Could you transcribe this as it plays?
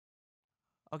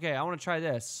Okay, I want to try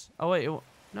this. Oh, wait.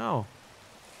 No.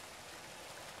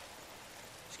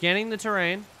 Scanning the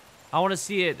terrain. I want to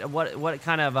see it. What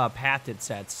kind of path it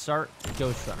sets. Start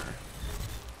Ghost Runner.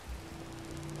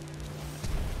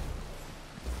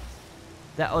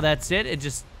 That's it? It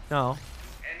just... No.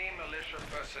 Any militia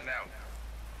personnel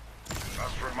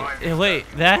must remind Wait,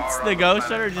 that's the Ghost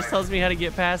Runner? Just tells me how to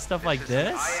get past stuff like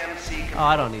this? Oh,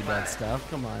 I don't need that stuff.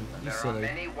 Come on. You silly.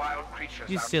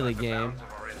 You silly game.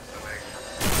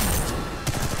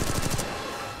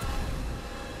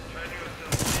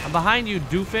 I'm behind you,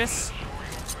 doofus.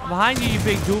 I'm behind you, you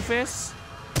big doofus.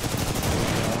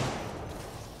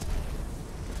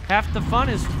 Half the fun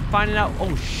is finding out,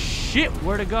 oh shit,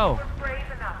 where to go.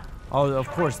 Oh, of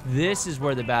course, this is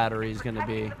where the battery is gonna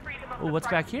be. Oh, what's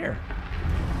back here?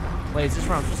 Wait, is this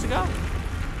where I'm supposed to go?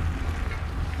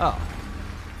 Oh.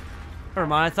 Never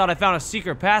mind, I thought I found a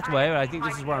secret pathway, but I think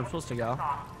this is where I'm supposed to go.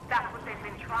 That's what they've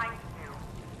been trying to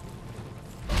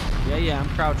do. Yeah, I'm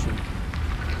crouching.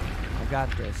 I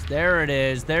got this. There it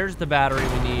is. There's the battery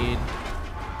we need.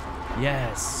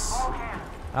 Yes.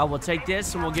 We'll take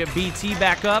this and we'll get BT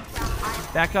back up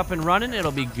and running.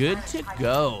 It'll be good to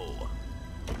go.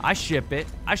 I ship it.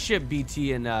 I ship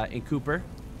BT and Cooper.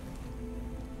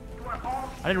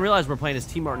 I didn't realize we're playing as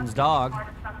T. Martin's dog.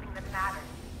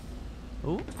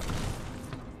 Ooh.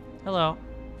 Hello.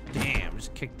 Damn,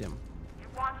 just kicked him.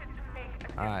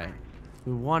 Alright.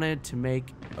 We wanted to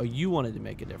make... Oh, you wanted to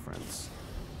make a difference.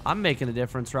 I'm making a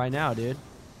difference right now, dude.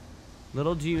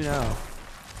 Little do you know.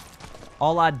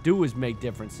 All I do is make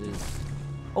differences.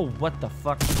 Oh, what the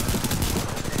fuck?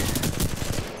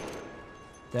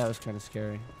 That was kind of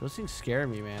scary. Those things scare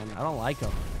me, man. I don't like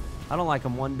them. I don't like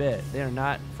them one bit. They are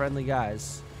not friendly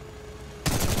guys.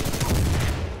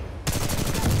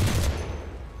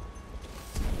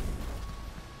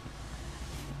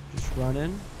 Just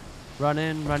running.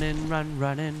 Running.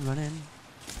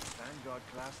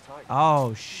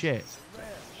 Oh, shit.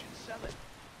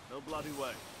 No bloody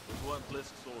way. Those weren't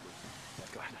Blisk's orders.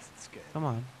 That guy doesn't scare. Come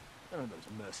on. None of those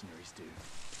mercenaries do.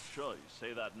 Sure, you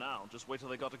say that now. Just wait till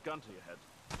they got a gun to your head.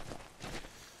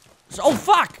 Oh,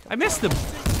 fuck! I missed him.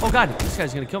 Oh, God. This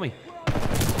guy's gonna kill me.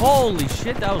 Holy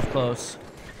shit, that was close.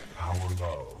 Power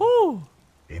low. Woo!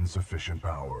 Insufficient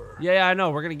power. Yeah, I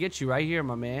know. We're gonna get you right here,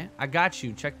 my man. I got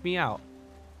you. Check me out.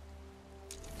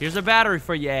 Here's a battery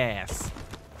for your ass.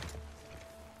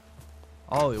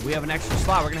 Oh, we have an extra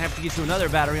slot. We're gonna have to get you another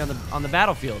battery on the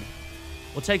battlefield.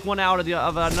 We'll take one out of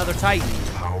another Titan.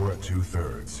 Power at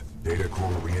 2/3. Data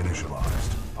core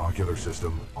reinitialized. Ocular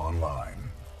system online.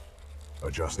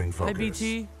 Adjusting focus. Hi,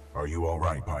 BT. Are you all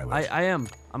right, pilot? I am.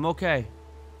 I'm okay.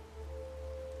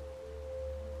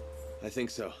 I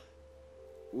think so.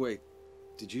 Wait,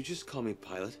 did you just call me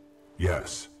pilot?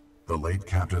 Yes. The late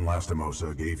Captain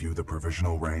Lastimosa gave you the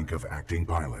provisional rank of acting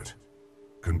pilot.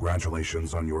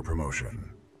 Congratulations on your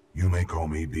promotion. You may call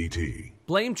me BT.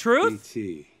 Blame Truth?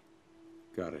 BT.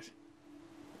 Got it.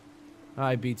 All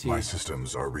right, BT. My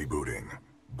systems are rebooting,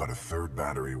 but a third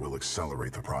battery will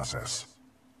accelerate the process.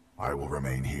 I will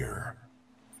remain here.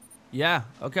 Yeah,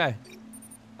 okay.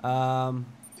 All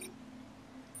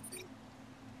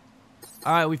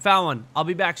right, we found one. I'll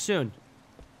be back soon.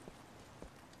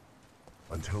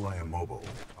 Until I am mobile,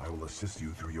 I will assist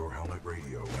you through your helmet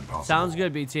radio when possible. Sounds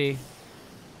good, BT.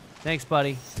 Thanks,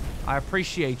 buddy. I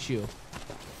appreciate you.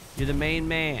 You're the main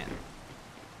man.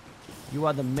 You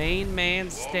are the main man,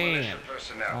 Stan.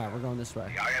 All right, we're going this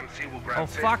way. Oh,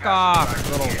 fuck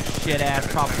off, little shit-ass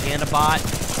propaganda bot.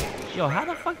 Yo, how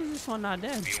the fuck is this one not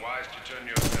dead?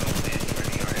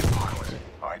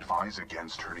 I advise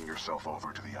against turning yourself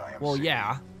over to the IMC. Well,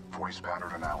 yeah. Voice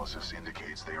pattern analysis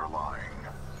indicates they are lying.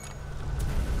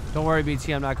 Don't worry,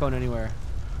 BT. I'm not going anywhere.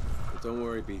 Don't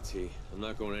worry, BT. I'm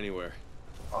not going anywhere.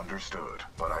 Understood,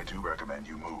 but I do recommend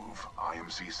you move.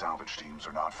 IMC salvage teams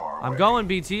are not far away. I'm going,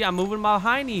 BT. I'm moving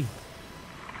behind you.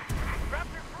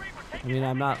 I mean,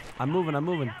 I'm not. I'm moving. I'm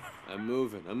moving.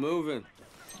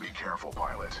 Be careful,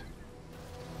 pilot.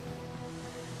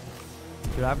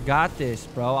 Dude, I've got this,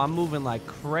 bro. I'm moving like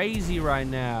crazy right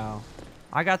now.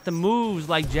 I got the moves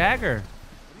like Jagger.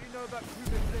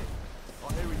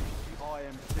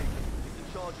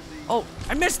 Oh,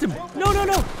 I missed him. No.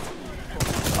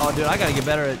 Oh, dude, I gotta get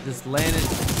better at just landing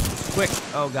quick.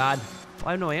 Oh, God. Oh,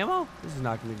 I have no ammo? This is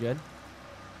not gonna be good.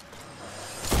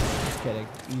 Just kidding.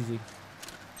 Easy.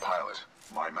 Pilot,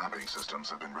 my mapping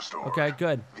systems have been restored. Okay,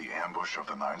 good. The ambush of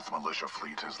the 9th Militia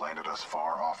Fleet has landed us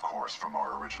far off course from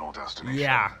our original destination.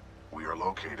 Yeah. We are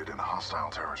located in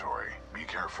hostile territory. Be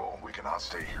careful. We cannot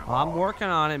stay here long. I'm working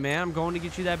on it, man. I'm going to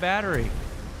get you that battery.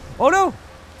 Oh, no.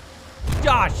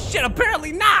 Oh, shit.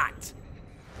 Apparently not.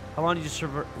 How long did you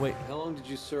serve? Wait. How long did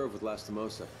you serve with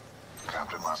Lastimosa?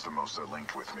 Captain Lastimosa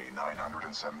linked with me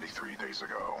 973 days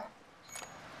ago.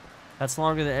 That's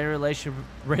longer than any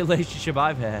relationship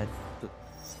I've had.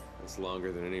 That's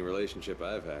longer than any relationship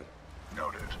I've had.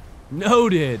 Noted.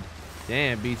 Noted.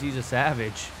 Damn, BT's a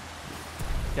savage.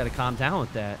 Gotta calm down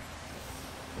with that.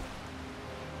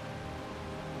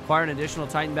 Acquire an additional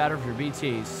Titan battery for your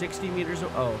BT. 60 meters.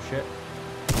 Oh, shit.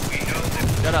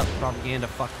 Shut up, propaganda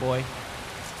fuckboy.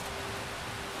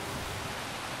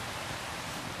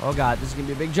 Oh, God. This is gonna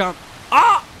be a big jump.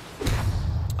 Ah!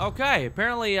 Okay.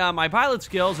 Apparently, my pilot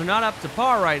skills are not up to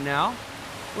par right now.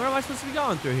 Where am I supposed to be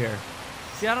going through here?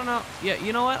 See, I don't know. Yeah,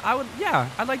 you know what?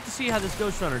 I'd like to see how this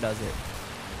Ghost Runner does it.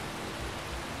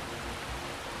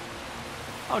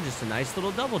 Oh, just a nice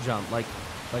little double jump. Like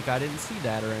I didn't see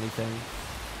that or anything.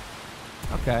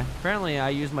 Okay. Apparently, I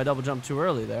used my double jump too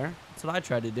early there. That's what I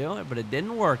tried to do, but it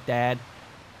didn't work, Dad.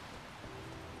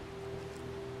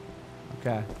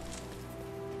 Okay.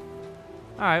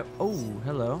 All right. Oh,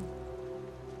 hello.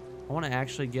 I want to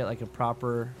actually get like a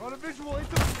proper...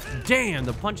 Damn,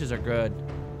 the punches are good.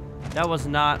 That was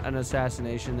not an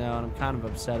assassination, though, and I'm kind of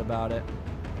upset about it.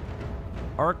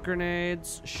 Arc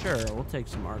grenades. Sure, we'll take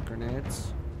some arc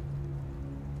grenades.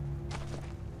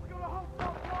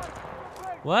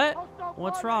 What?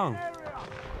 What's wrong?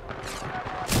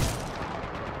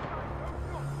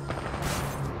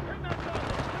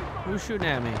 Who's shooting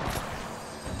at me?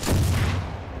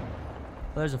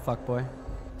 Oh, there's a fuckboy.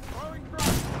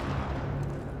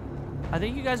 I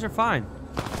think you guys are fine.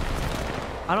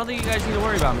 I don't think you guys need to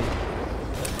worry about me.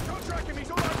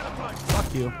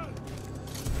 Fuck you.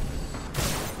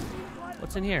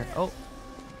 What's in here? Oh.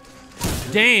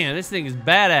 Damn, this thing is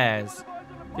badass.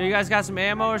 Yo, you guys got some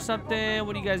ammo or something?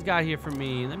 What do you guys got here for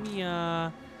me? Let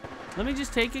me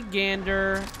just take a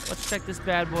gander. Let's check this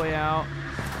bad boy out.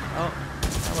 Oh,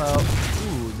 hello.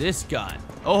 Ooh, this gun.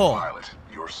 Oh. Pilot,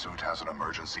 your suit has an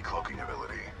emergency cloaking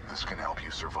ability. This can help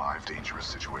you survive dangerous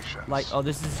situations. Like, oh,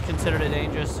 this is considered a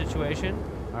dangerous situation?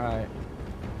 All right.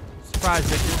 Surprise,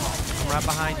 bitches. I'm right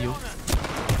behind you.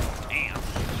 Damn.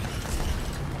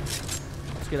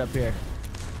 Let's get up here.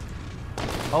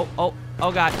 Oh, oh,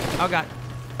 oh, God. Oh, God.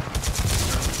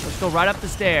 Let's go right up the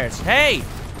stairs. Hey,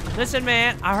 listen,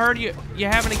 man. I heard you're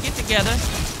having a get together.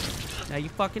 Now you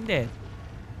fucking dead.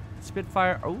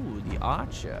 Spitfire. Oh, the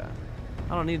Archer.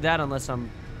 I don't need that unless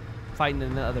I'm fighting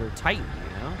another Titan,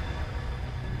 you know?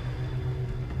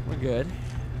 We're good.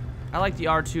 I like the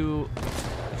R2.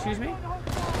 Excuse me? Boy,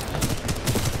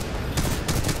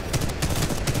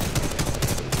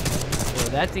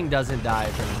 that thing doesn't die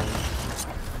apparently.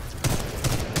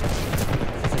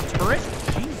 Is it a turret?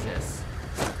 Jesus.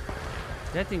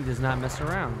 That thing does not mess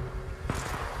around.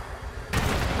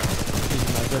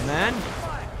 He's my good man.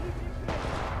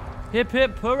 Hip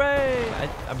hip hooray! I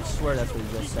swear that's what he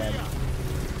just said.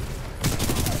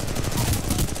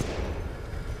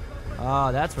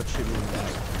 Oh, that's what shooting me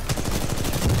does.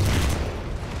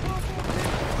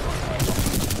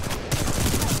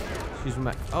 Excuse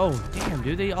me. Oh, damn,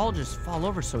 dude. They all just fall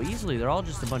over so easily. They're all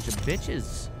just a bunch of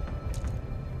bitches.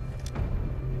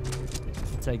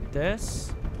 Take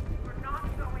this.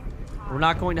 We're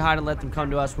not going to hide and let them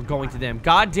come to us. We're going to them.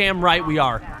 Goddamn right we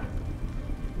are.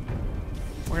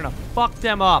 We're gonna fuck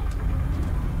them up.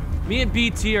 Me and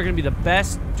BT are gonna be the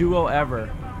best duo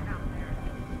ever.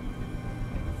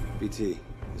 BT,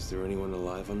 is there anyone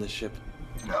alive on this ship?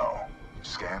 No.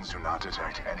 Scans do not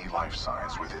detect any life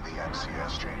signs within the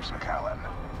MCS James McAllen,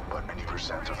 but many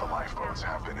percent of the lifeboats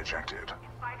have been ejected.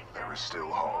 There is still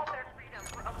hope.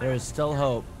 There is still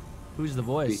hope. Who's the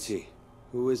voice? BT,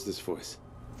 who is this voice?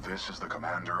 This is the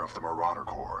commander of the Marauder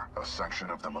Corps, a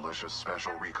section of the Militia's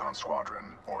Special Recon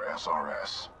Squadron, or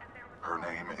SRS. Her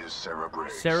name is Sarah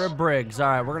Briggs. Sarah Briggs. All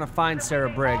right, we're gonna find Sarah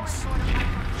Briggs.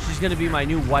 She's gonna be my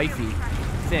new wifey.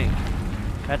 I think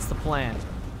that's the plan.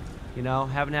 You know,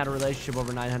 haven't had a relationship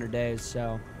over 900 days,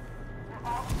 so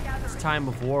it's time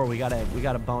of war. We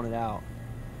gotta bone it out.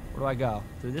 Where do I go?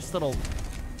 Through this little.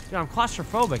 Dude, I'm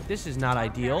claustrophobic. This is not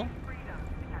ideal.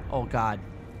 Oh God.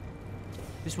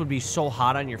 This would be so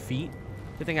hot on your feet.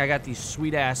 Good thing I got these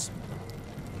sweet ass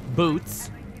boots.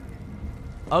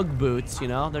 Ugg boots, you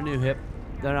know, they're new hip.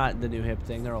 They're not the new hip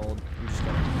thing, they're old. I'm just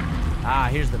kidding. Ah,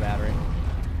 here's the battery.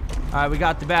 All right, we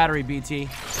got the battery, BT.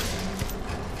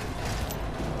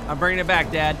 I'm bringing it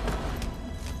back, Dad.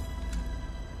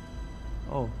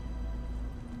 Oh.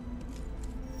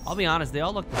 I'll be honest, they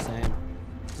all look the same.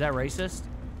 Is that racist?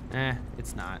 Eh,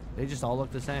 it's not. They just all look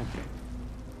the same.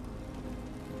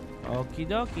 Okie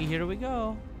dokie, here we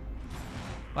go.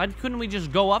 Why couldn't we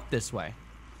just go up this way?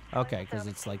 Okay, because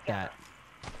it's like that.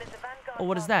 Oh,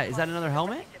 what is that? Is that another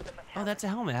helmet? Oh, that's a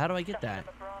helmet. How do I get that?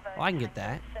 Oh, I can get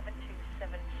that.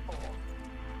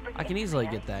 I can easily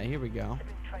get that. Here we go.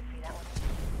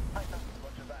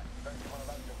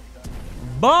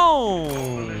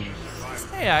 Boom!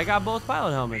 Hey, I got both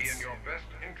pilot helmets.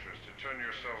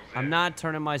 I'm not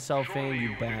turning myself in,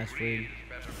 you bastard.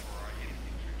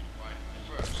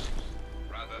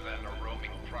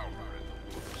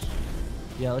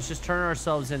 Yeah, let's just turn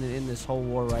ourselves in this whole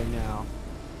war right now.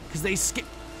 Because they skip.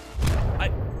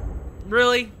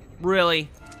 Really? Really?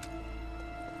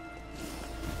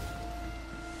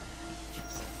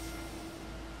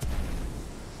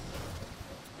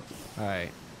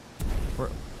 Alright.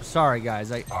 Sorry,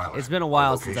 guys. It's been a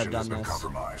while since I've done this.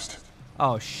 Compromised.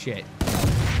 Oh, shit.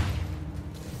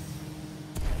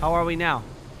 How are we now?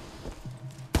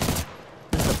 This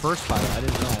is the first pilot. I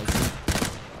didn't realize.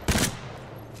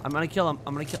 I'm gonna kill him.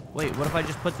 I'm gonna kill. Wait, what if I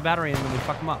just put the battery in and we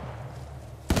fuck him up?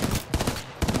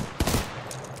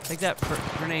 Take that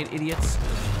grenade, idiots.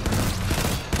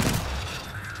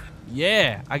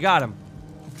 Yeah, I got him.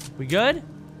 We good?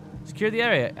 Secure the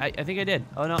area. I think I did.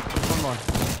 Oh no, there's one more.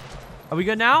 Are we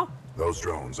good now? Those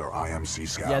drones are IMC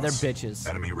scouts. Yeah, they're bitches.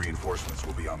 Enemy reinforcements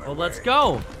will be on their way. Well, let's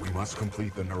go. We must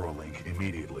complete the Neuralink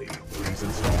immediately. Please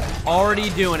install. Already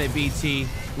doing it, BT.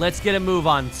 Let's get a move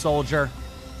on, soldier.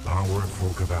 Power at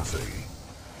full capacity.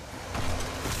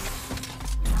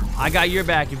 I got your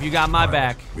back if you got my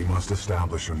back. We must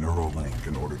establish a Neuralink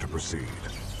in order to proceed.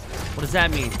 What does that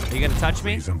mean? Are you gonna touch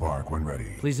me? Please embark when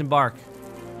ready. Please embark.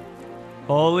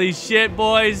 Holy shit,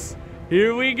 boys.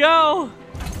 Here we go.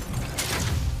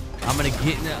 I'm gonna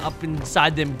get up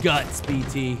inside them guts,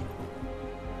 BT.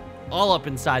 All up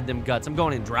inside them guts. I'm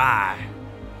going in dry.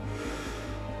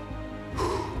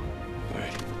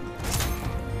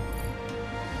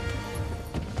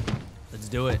 Let's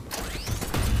do it.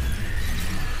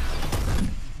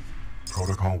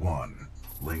 Protocol 1.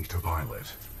 Link to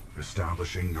pilot.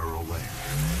 Establishing neural link.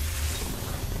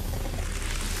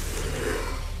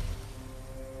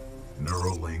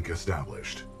 Neural link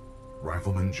established.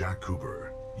 Rifleman Jack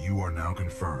Cooper, you are now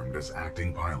confirmed as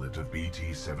acting pilot of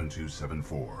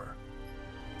BT-7274.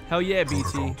 Hell yeah, BT.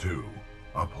 Protocol 2.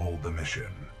 Uphold the mission.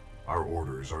 Our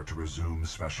orders are to resume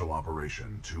Special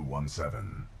Operation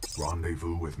 217.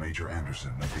 Rendezvous with Major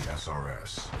Anderson of the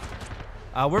SRS.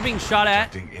 We're being shot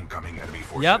at. Detecting incoming enemy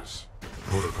forces. Yep.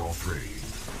 Protocol 3.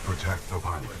 Protect the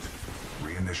pilot.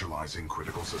 Reinitializing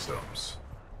critical systems.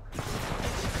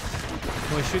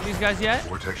 Can we shoot these guys yet?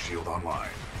 Vortex shield online.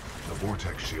 The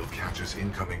vortex shield catches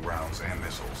incoming rounds and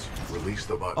missiles. Release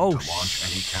the button to launch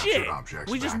any captured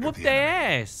objects. We just back at whooped the their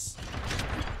enemy. ass.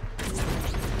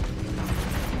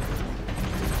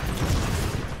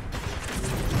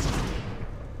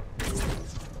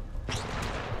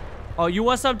 Oh, you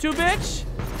want some too, bitch?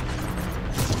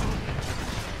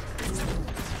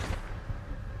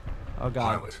 Oh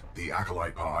god. Pilot, the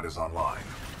Acolyte pod is online.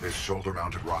 This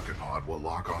shoulder-mounted rocket pod will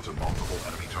lock onto multiple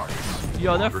enemy targets.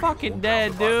 Yo, The they're longer you fucking hold down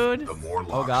dead, the button, dude. The more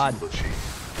Oh locks god. you'll achieve.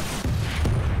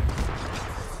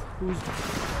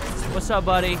 What's up,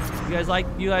 buddy? You guys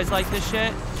like this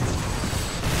shit?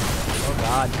 Oh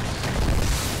god.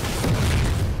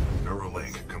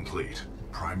 Neuralink complete.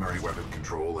 Primary weapon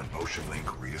control and motion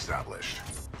link reestablished.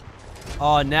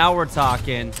 Oh, now we're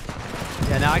talking.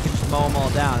 Yeah, now I can just mow them all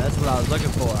down. That's what I was looking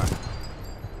for.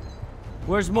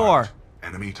 Where's more?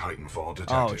 Enemy Titanfall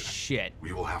detected. Oh shit.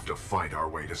 We will have to fight our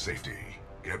way to safety.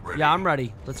 Get ready. Yeah, I'm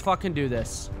ready. Let's fucking do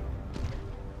this.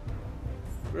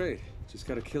 Great. Just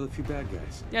gotta kill a few bad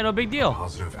guys. Yeah, no big deal.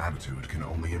 Positive attitude can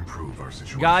only improve our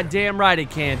situation. Goddamn right it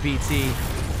can, BT.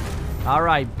 All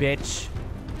right, bitch.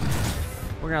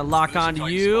 We're gonna lock onto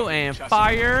you and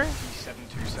fire.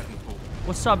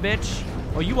 What's up, bitch?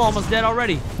 Oh, you almost dead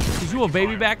already. Cause you a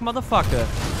baby back motherfucker.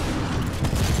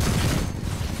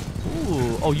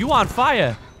 Ooh. Oh, you on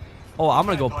fire. Oh, I'm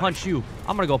gonna go punch you.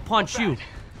 I'm gonna go punch you.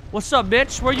 What's up,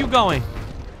 bitch? Where you going?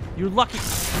 You lucky.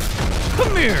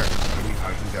 Come here. Enemy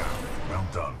Titan down. Well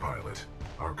done, pilot.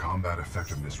 Our combat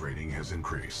effectiveness rating has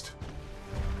increased.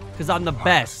 Cause I'm the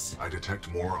best. I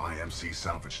detect more IMC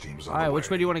salvage teams on All right, the which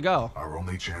way do you want to go? Our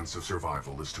only chance of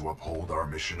survival is to uphold our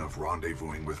mission of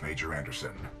rendezvousing with Major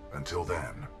Anderson. Until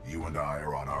then, you and I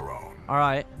are on our own. All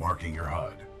right. Marking your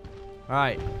HUD. All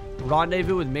right.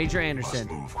 Rendezvous with Major Anderson.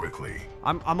 Must move quickly.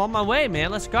 I'm on my way,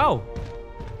 man. Let's go.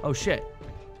 Oh shit.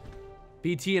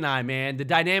 BT and I, man, the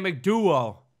dynamic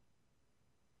duo.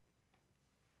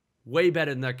 Way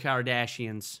better than the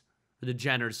Kardashians or the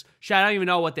Jenners. Shit, I don't even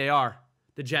know what they are.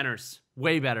 The Jenners.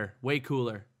 Way better. Way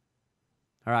cooler.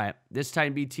 All right. This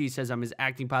time BT says I'm his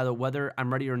acting pilot. Whether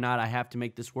I'm ready or not, I have to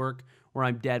make this work or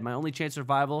I'm dead. My only chance of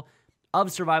survival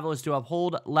of survival is to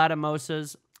uphold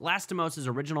Lastimosa's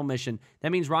original mission.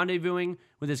 That means rendezvousing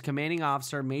with his commanding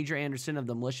officer, Major Anderson of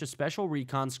the Militia Special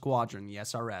Recon Squadron, the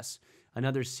SRS.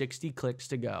 Another 60 clicks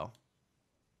to go.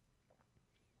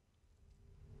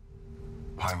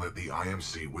 Pilot, the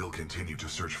IMC will continue to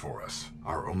search for us.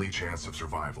 Our only chance of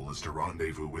survival is to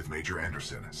rendezvous with Major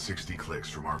Anderson, 60 clicks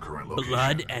from our current location.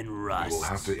 Blood and rust. We will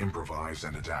have to improvise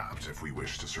and adapt if we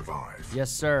wish to survive.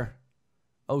 Yes, sir.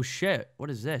 Oh, shit.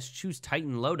 What is this? Choose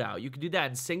Titan loadout. You can do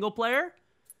that in single player?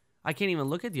 I can't even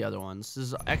look at the other ones. This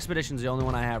is Expedition's the only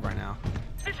one I have right now.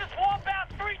 This is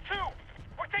Wombat 3-2.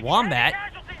 We're taking Wombat?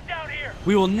 heavy casualties down here.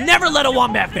 We will never let a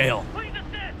Wombat fail. Please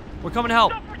assist. We're coming to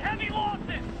help. Suffered heavy losses.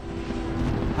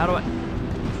 How do I...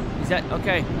 Is that...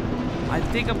 Okay. I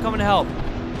think I'm coming to help.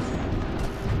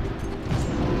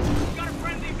 Got a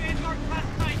friendly Vanguard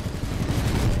class night.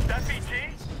 That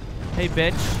BT? Hey,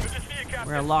 bitch. Good to see you, Captain.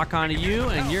 We're gonna lock onto you,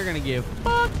 and you're gonna give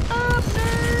fucked up,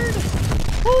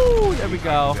 nerd. Woo! There we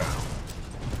go.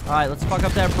 All right, let's fuck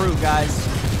up that brute, guys.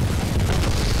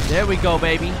 There we go,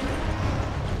 baby.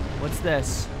 What's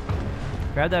this?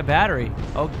 Grab that battery.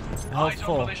 Oh, health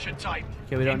full.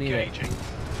 Okay, we don't need it.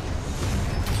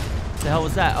 What the hell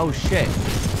was that? Oh shit.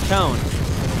 Tone.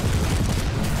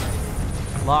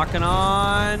 Locking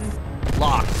on.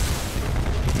 Locked.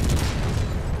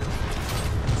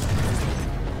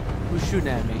 Who's shooting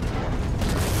at me?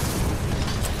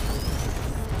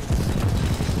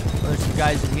 Oh, there's some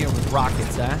guys in here with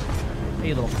rockets, huh?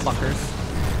 Hey, little fuckers.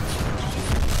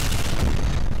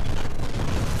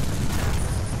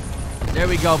 There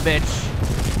we go,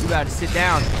 bitch. You gotta sit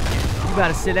down. You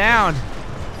gotta sit down.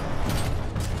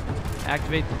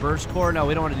 Activate the burst core. No,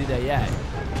 we don't want to do that yet.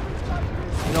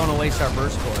 We don't want to waste our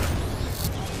burst core.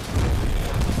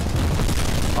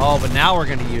 Oh, but now we're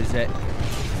gonna use it.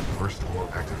 Burst core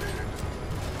activated.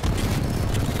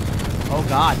 Oh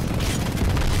god.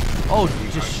 Oh,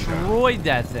 destroyed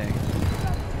that thing.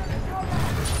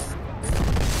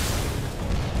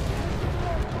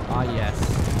 Ah, yes.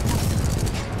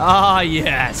 Ah,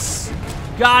 yes.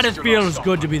 God, it feels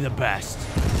good to be the best.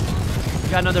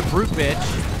 Got another brute,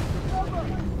 bitch.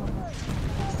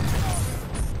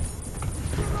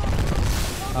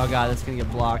 Oh god, that's gonna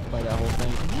get blocked by that whole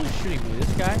thing. Who's shooting me?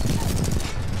 This guy?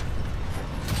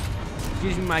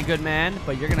 Excuse me, my good man,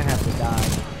 but you're gonna have to die.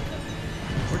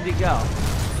 Where did he go?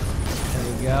 There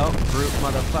we go. Brute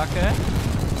motherfucker.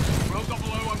 Well, down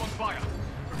below, I'm on fire.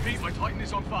 Repeat, my Titan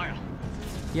is on fire.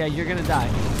 Yeah, you're gonna die.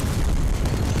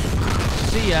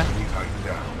 See ya. Titan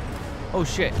down. Oh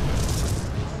shit.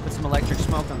 Put some electric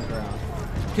smoke on the ground.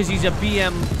 Cause he's a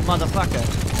BM motherfucker.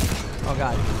 Oh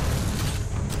god.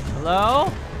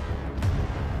 Hello?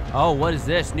 Oh, what is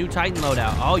this? New Titan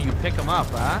loadout. Oh, you pick him up,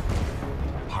 huh?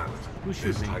 Pilot, Who's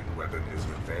shooting this me? Titan weapon is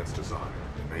an advanced design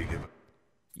and may give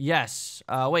Yes.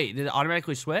 Wait, did it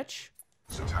automatically switch?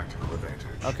 us a tactical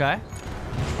advantage. Okay.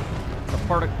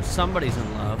 Somebody's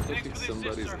in love. I think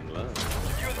somebody's in love.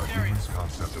 A human's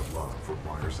concept of love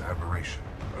requires admiration,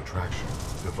 attraction,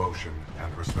 devotion,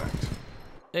 and respect.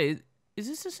 Hey, is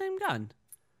this the same gun?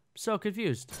 So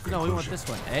confused. No, we want this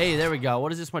one. Hey, there we go. What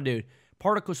does this one do?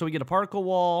 Particle. So we get a particle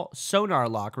wall, sonar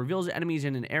lock, reveals enemies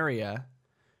in an area,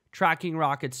 tracking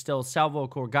rockets, still salvo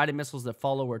core, guided missiles that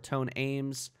follow where Tone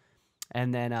aims,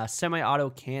 and then semi-auto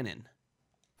cannon.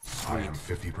 I am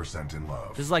 50% in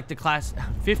love. This is like the class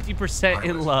 50% in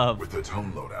Pilot, love. With the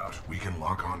Tone loadout, we can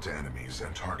lock onto enemies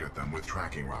and target them with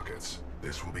tracking rockets.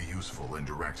 This will be useful in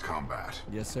direct combat.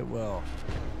 Yes, it will.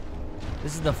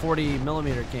 This is the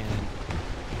 40mm cannon.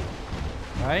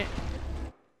 Right?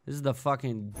 This is the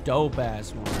fucking dope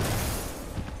ass one.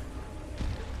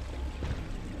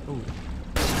 Ooh.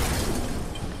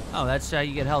 Oh, that's how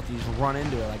you get health. You just run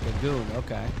into it like a goon.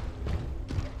 Okay.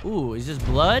 Ooh, is this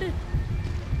blood?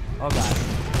 Oh god.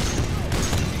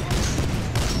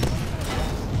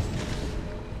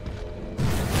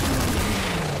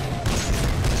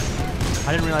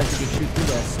 I didn't realize you could shoot through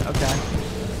this. Okay.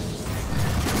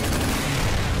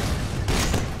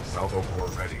 Salvo core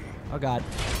ready. Oh god.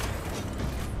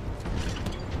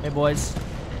 Hey boys.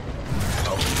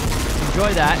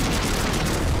 Enjoy that.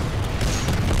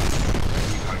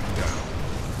 Titan down.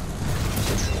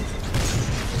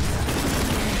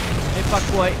 Hey fuck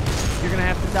boy. You're gonna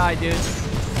have to die, dude.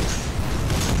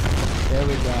 There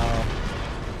we go.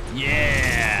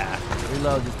 Yeah.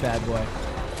 Reload this bad boy.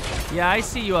 Yeah, I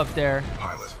see you up there.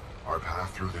 Pilot, our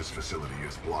path through this facility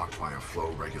is blocked by a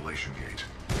flow regulation gate.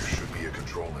 There should be a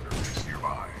control interface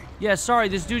nearby. Yeah, sorry,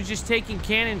 this dude's just taking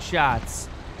cannon shots.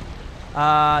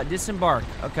 Disembark.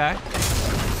 Okay.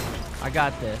 I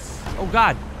got this. Oh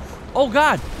god. Oh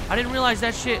god. I didn't realize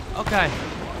that shit. Okay.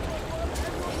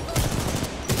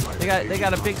 They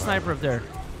got a big sniper up there.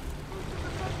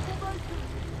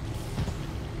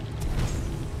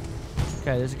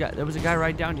 Okay, there was a guy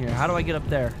right down here. How do I get up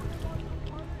there?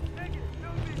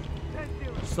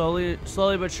 Slowly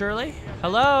but surely.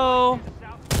 Hello?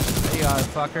 There you are,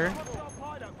 fucker.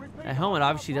 That helmet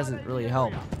obviously doesn't really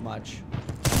help much.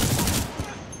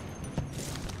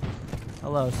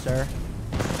 Hello, sir.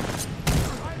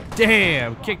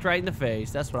 Damn, kicked right in the face.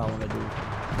 That's what I want to do.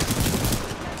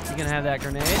 You gonna have that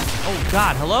grenade? Oh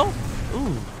God, hello?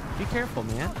 Ooh, be careful,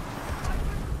 man.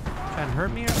 Trying to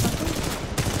hurt me or something?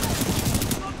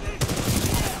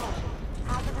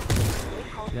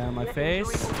 Get out of my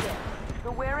face.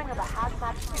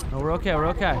 No, we're okay, we're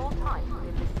okay.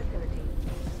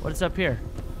 What is up here?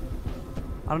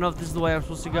 I don't know if this is the way I'm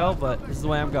supposed to go, but this is the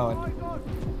way I'm going.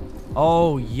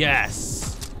 Oh,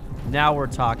 yes. Now we're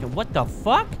talking. What the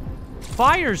fuck?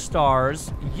 Fire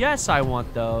stars? Yes, I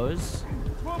want those.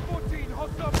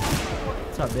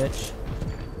 What's up, bitch?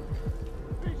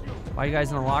 Why are you guys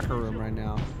in the locker room right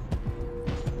now?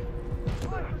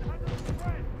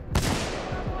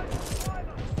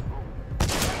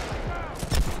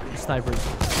 This sniper's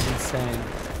insane.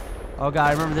 Oh god,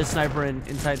 I remember this sniper in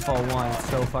Titanfall 1. It's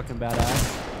so fucking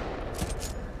badass.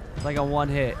 It's like a one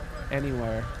hit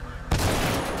anywhere.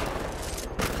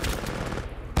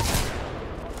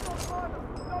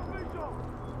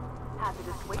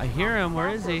 I hear him. Where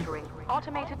is he?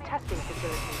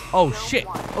 Oh shit.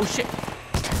 Oh shit.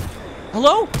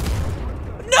 Hello?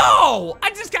 No! I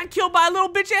just got killed by a little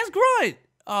bitch ass grunt.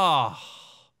 Oh.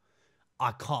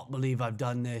 I can't believe I've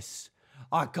done this.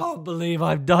 I can't believe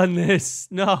I've done this.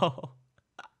 No.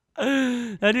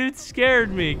 That dude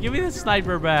scared me. Give me the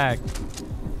sniper back.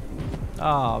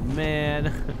 Oh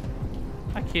man.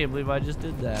 I can't believe I just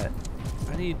did that.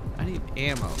 I need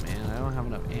ammo, man. I don't have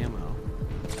enough ammo.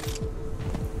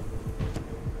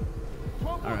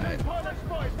 Alright.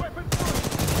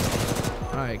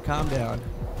 Alright, calm down.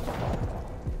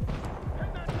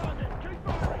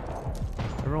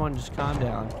 Everyone just calm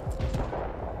down.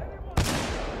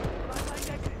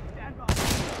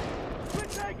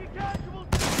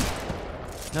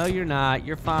 No, you're not.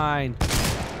 You're fine.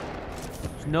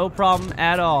 There's no problem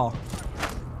at all.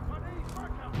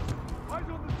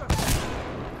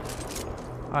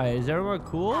 Alright, is everyone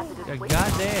cool? Yeah,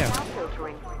 goddamn.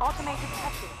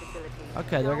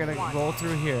 Okay, they're gonna roll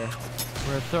through here.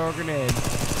 We're gonna throw a grenade.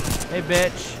 Hey,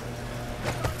 bitch.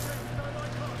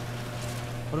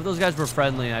 What if those guys were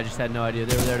friendly and I just had no idea?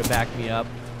 They were there to back me up.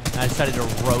 And I decided to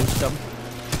roast them.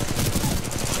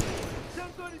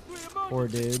 Poor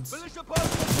dudes.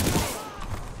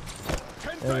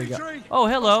 There we go. Oh,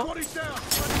 hello.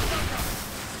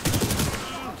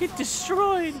 Get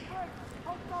destroyed.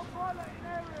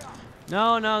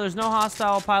 No, there's no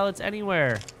hostile pilots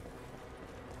anywhere.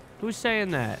 Who's saying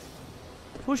that?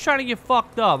 Who's trying to get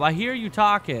fucked up? I hear you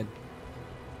talking.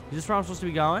 Is this where I'm supposed to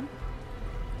be going?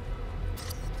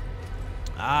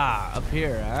 Ah, up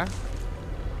here, huh?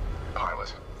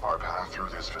 Pilot, our path through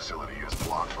this facility is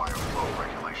blocked by a flow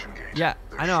regulation gate. Yeah,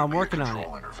 I know, I'm working on it.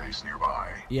 Interface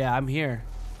nearby. Yeah, I'm here.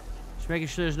 Just making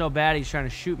sure there's no baddies trying to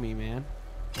shoot me, man.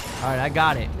 Alright, I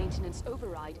got it. Maintenance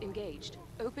override engaged.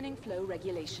 Opening flow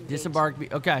regulation. Disembark.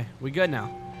 Okay, we good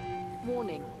now.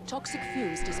 Warning, toxic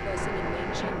fumes dispersing in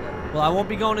main chamber. Well, I won't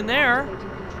be going in there.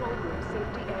 Control room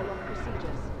safety airlock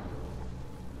procedures.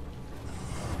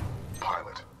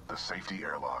 Pilot, the safety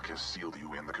airlock has sealed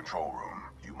you in the control room.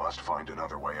 You must find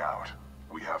another way out.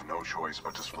 We have no choice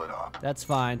but to split up. That's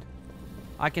fine.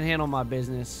 I can handle my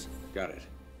business. Got it.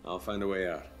 I'll find a way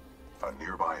out. A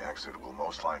nearby exit will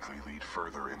most likely lead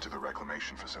further into the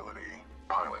reclamation facility.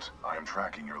 Pilot, I am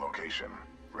tracking your location.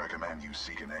 Recommend you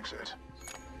seek an exit.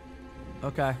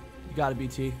 Okay. You got it,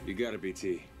 BT. You got it,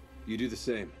 BT. You do the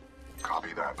same.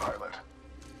 Copy that, pilot.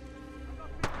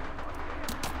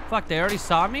 Fuck, they already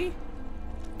saw me?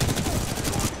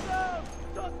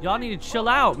 Y'all need to chill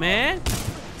out, man.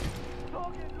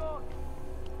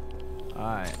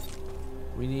 Alright.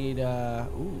 We need,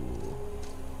 ooh.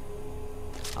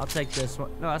 I'll take this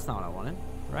one. No, that's not what I wanted,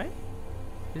 right?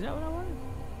 Is that what I wanted?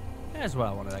 Yeah, that's what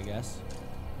I wanted, I guess.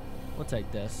 We'll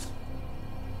take this.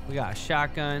 We got a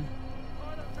shotgun.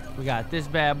 We got this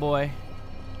bad boy.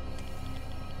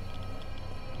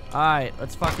 Alright,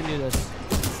 let's fucking do this.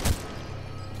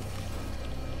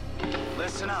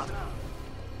 Listen up.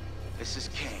 This is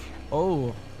Kane.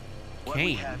 Oh, What we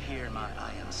Kane. have here, my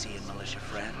IMC and militia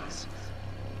friends,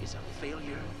 is a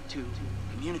failure to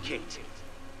communicate.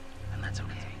 And that's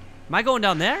okay. Am I going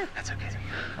down there? That's okay.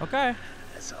 Okay.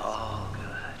 It's all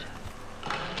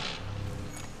good.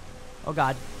 Oh,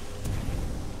 God.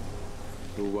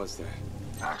 Who was that?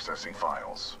 Accessing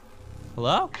files.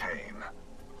 Hello? Kane,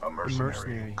 a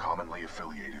mercenary commonly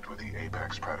affiliated with the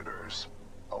Apex Predators,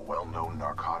 a well-known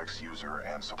narcotics user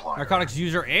and supplier. Narcotics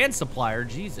user and supplier,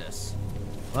 Jesus.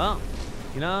 Well,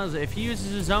 you know, if he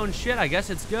uses his own shit, I guess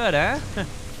it's good, eh?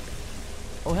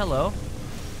 Oh, hello.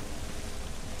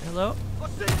 Hello?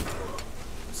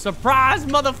 Surprise,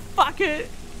 motherfucker!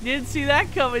 Didn't see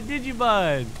that coming, did you,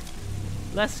 bud?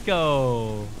 Let's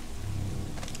go.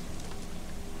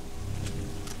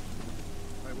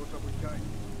 Hey, what's up with Kane?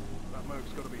 That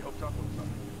Merc's got to be hooked up on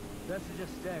something. Best to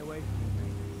just stay away from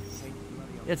me.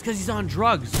 It's because he's on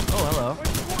drugs. Oh, hello.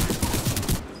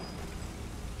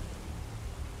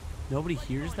 Nobody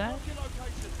hears that?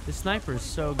 The sniper is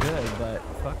so good, but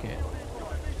fuck it.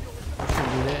 I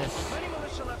should do this.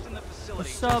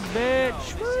 What's up,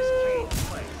 bitch? Woo!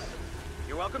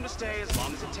 You're welcome to stay as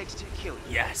long as it takes to kill you.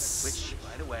 Yes. Which,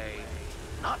 by the way,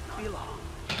 not be long.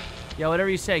 Yeah, whatever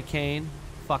you say, Kane.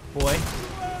 Fuck boy.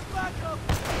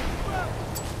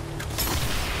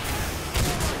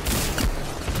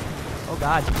 Oh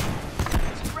God.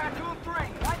 This is Raccoon 3,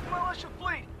 9th Militia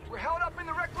Fleet. We're held up in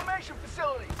the reclamation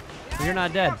facility. Well, you're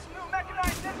not dead. Some new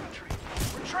mechanized infantry.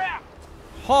 We're trapped.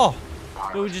 Oh,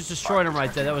 dude, we just destroyed him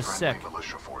right there. That was sick.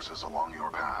 Militia forces along your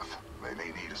path. They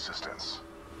may need assistance.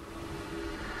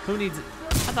 Who needs it?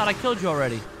 I thought I killed you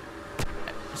already.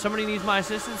 Somebody needs my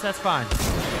assistance? That's fine.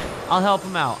 I'll help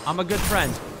him out. I'm a good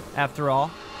friend, after all.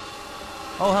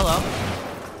 Oh, hello.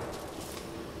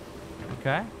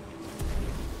 Okay.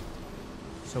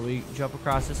 So we jump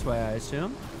across this way, I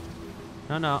assume.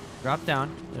 No. Drop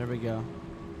down. There we go.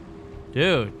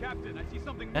 Dude. Captain, I see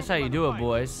something. That's how you do it,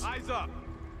 boys. Eyes up.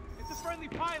 It's a friendly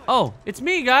pilot. Oh, it's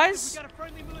me, guys. We got a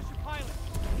friendly militia pilot.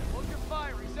 Hold your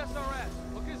fire. He's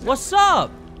SRS. Look his What's up?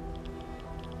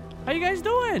 How you guys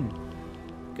doing?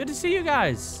 Good to see you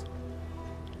guys.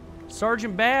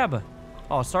 Sergeant Bab.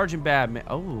 Oh, Sergeant Bab, man.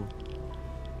 Oh.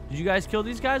 Did you guys kill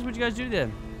these guys? What'd you guys do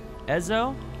then?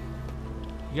 Ezzo?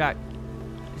 You got...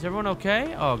 Is everyone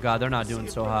okay? Oh, God, they're not doing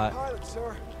so hot. Pilot,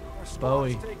 sir. Our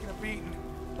Bowie. taking a beating.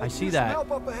 I see that. Help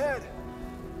up ahead.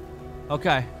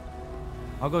 Okay.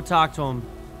 I'll go talk to him.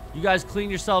 You guys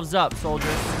clean yourselves up, soldiers.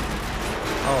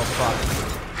 Oh, fuck.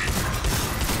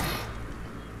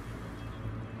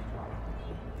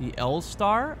 The L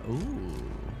Star? Ooh.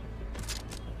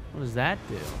 What does that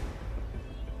do?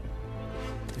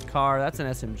 The car, that's an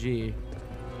SMG.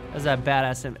 That's that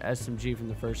badass SMG from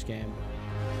the first game.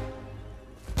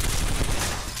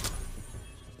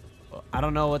 I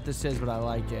don't know what this is, but I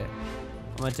like it.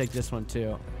 I'm gonna take this one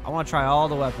too. I wanna try all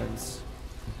the weapons.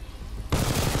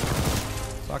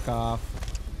 Fuck off.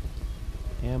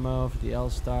 Ammo for the L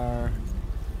Star.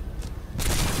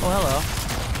 Oh, hello.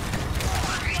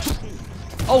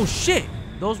 Oh, shit!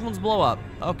 Those ones blow up.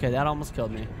 Okay, that almost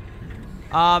killed me.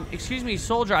 Excuse me,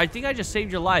 soldier. I think I just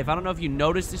saved your life. I don't know if you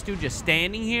noticed this dude just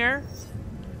standing here.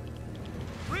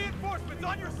 Reinforcements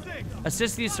on your six.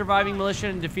 Assist the surviving militia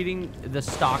in defeating the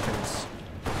stalkers.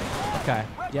 Okay.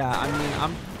 Yeah, I mean,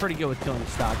 I'm pretty good with killing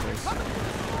stalkers.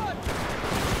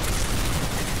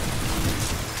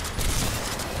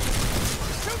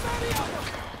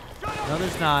 No,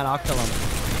 there's not. I'll kill him.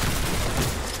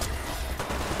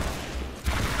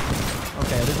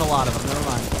 Okay, there's a lot of them. Never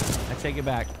mind. I take it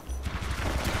back.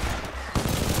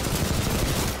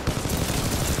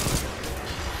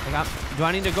 Do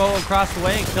I need to go across the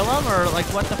way and kill him? Or, like,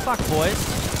 what the fuck, boys?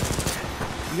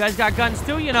 You guys got guns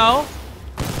too, you know?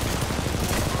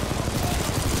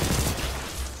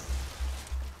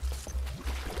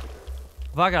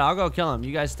 Fuck it, I'll go kill him.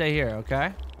 You guys stay here,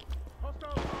 okay?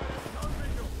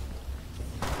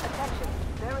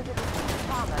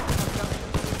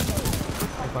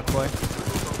 Hey, fuck boy.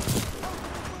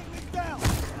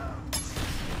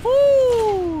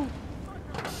 Woo!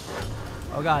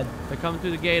 Oh god, they're coming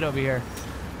through the gate over here.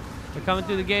 They're coming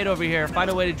through the gate over here. Find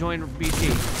a way to join BT.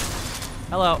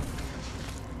 Hello.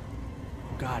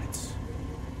 Oh god, it's...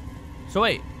 So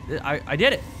wait, I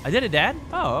did it. I did it, Dad?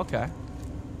 Oh, okay.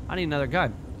 I need another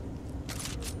gun.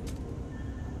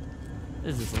 What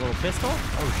is this, a little pistol?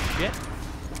 Oh shit.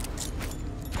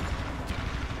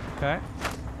 Okay.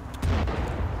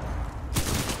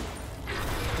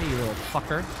 Hey, you little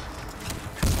fucker.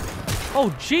 Oh,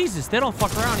 Jesus, they don't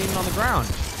fuck around even on the ground.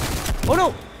 Oh,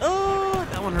 no. Oh,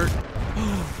 that one hurt.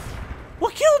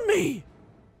 What killed me?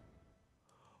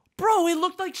 Bro, it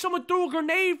looked like someone threw a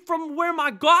grenade from where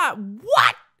my god.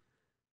 What?